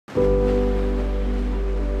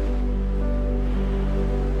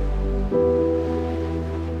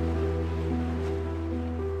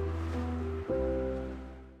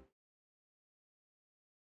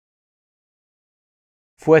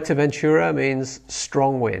Fuerteventura means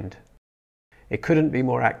strong wind. It couldn't be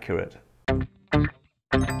more accurate.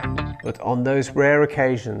 But on those rare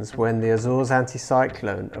occasions when the Azores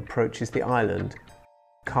anticyclone approaches the island,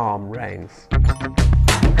 calm reigns.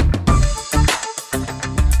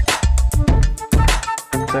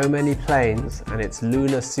 So many planes and its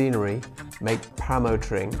lunar scenery make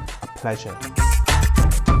paramotoring a pleasure.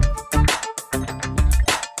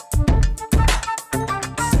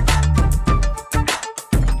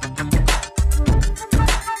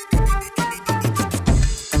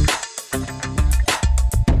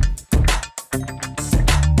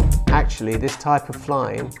 Actually, this type of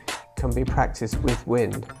flying can be practiced with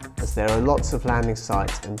wind, as there are lots of landing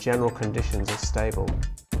sites and general conditions are stable.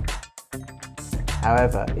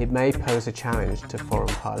 However, it may pose a challenge to foreign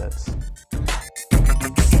pilots.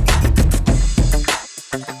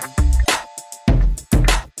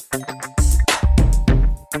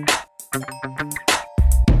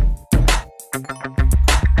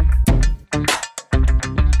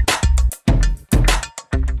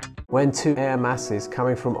 When two air masses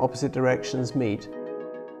coming from opposite directions meet,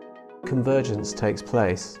 convergence takes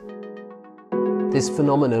place. This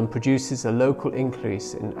phenomenon produces a local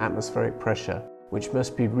increase in atmospheric pressure, which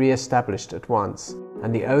must be re-established at once,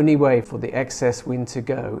 and the only way for the excess wind to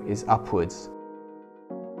go is upwards.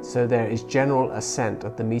 So there is general ascent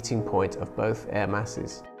at the meeting point of both air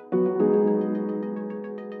masses.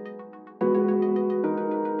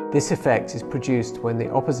 This effect is produced when the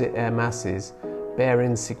opposite air masses bear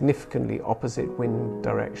in significantly opposite wind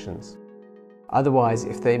directions. Otherwise,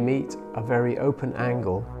 if they meet a very open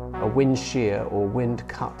angle, a wind shear or wind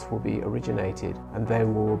cut will be originated and they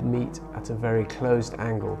will meet at a very closed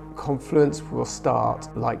angle. Confluence will start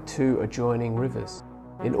like two adjoining rivers.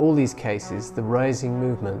 In all these cases, the rising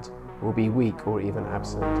movement will be weak or even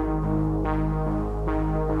absent.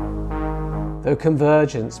 Though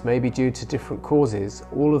convergence may be due to different causes,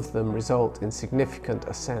 all of them result in significant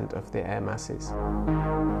ascent of the air masses.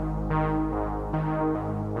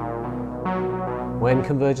 When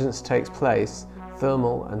convergence takes place,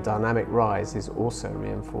 thermal and dynamic rise is also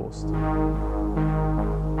reinforced.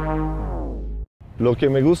 Lo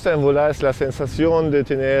que me gusta en volar es la sensación de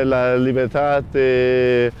tener la libertad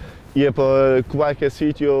de ir por cualquier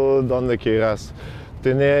sitio donde quieras.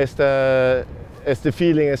 Tener este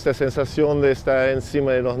feeling, esta sensación de estar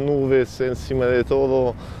encima de las nubes, encima de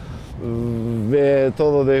todo, ver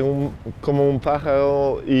todo como un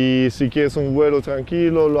pájaro, y si quieres un vuelo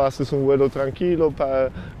tranquilo, lo haces un vuelo tranquilo para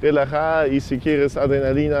relajar, y si quieres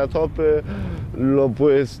adrenalina a tope, lo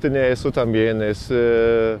puedes tener eso también. Es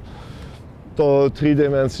todo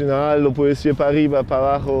tridimensional, lo puedes ir para arriba,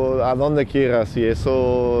 para abajo, a donde quieras, y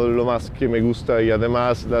eso es lo más que me gusta, y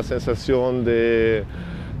además la sensación de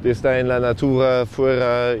estar en la natura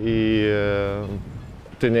fuera y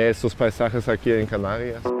tener estos paisajes aquí en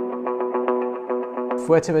Canarias.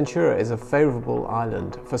 Fuerteventura is a favourable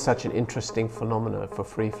island for such an interesting phenomenon for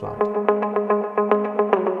free flight.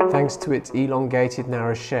 Thanks to its elongated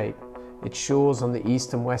narrow shape, its shores on the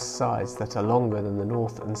east and west sides that are longer than the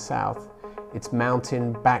north and south, its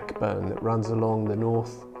mountain backbone that runs along the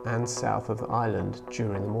north and south of the island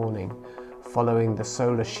during the morning, following the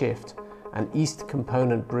solar shift, an east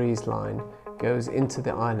component breeze line goes into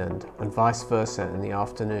the island and vice versa in the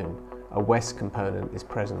afternoon, a west component is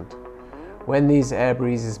present. When these air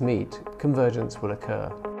breezes meet, convergence will occur.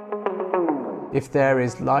 If there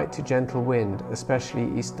is light to gentle wind, especially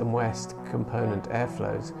east and west component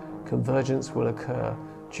airflows, convergence will occur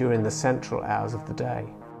during the central hours of the day.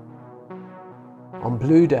 On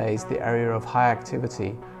blue days, the area of high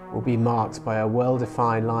activity will be marked by a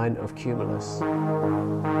well-defined line of cumulus.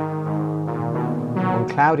 On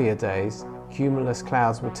cloudier days, cumulus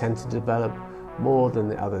clouds will tend to develop more than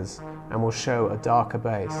the others and will show a darker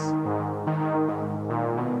base.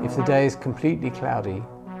 If the day is completely cloudy,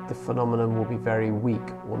 the phenomenon will be very weak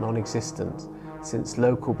or non-existent, since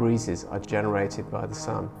local breezes are generated by the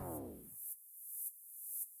sun.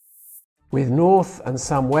 With north and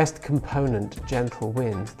some west component gentle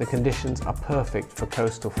wind, the conditions are perfect for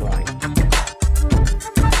coastal flying.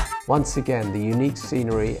 Once again, the unique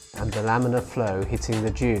scenery and the laminar flow hitting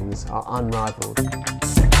the dunes are unrivaled,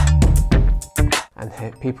 and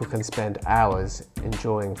people can spend hours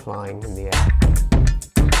enjoying flying in the air.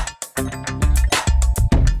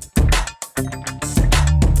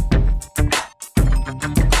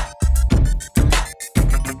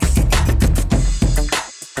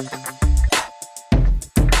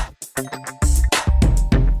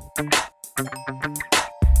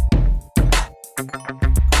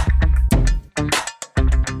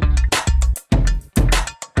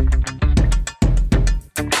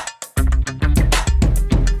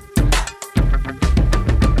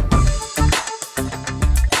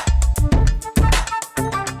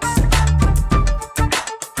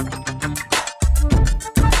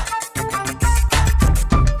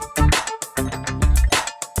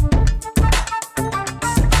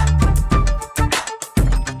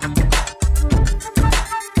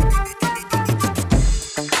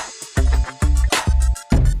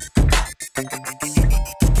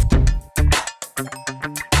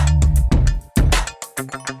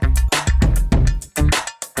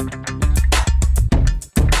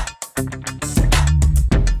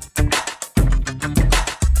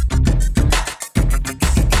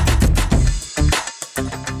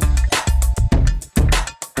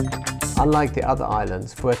 Unlike the other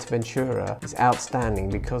islands, Fuerteventura is outstanding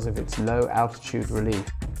because of its low altitude relief,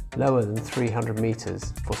 lower than 300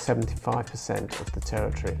 meters for 75% of the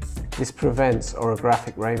territory. This prevents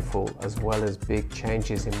orographic rainfall as well as big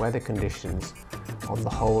changes in weather conditions on the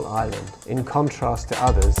whole island. In contrast to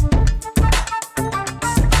others,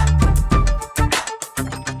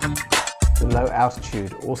 the low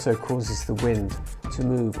altitude also causes the wind to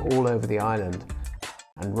move all over the island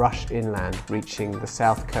and rush inland, reaching the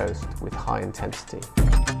south coast with high intensity.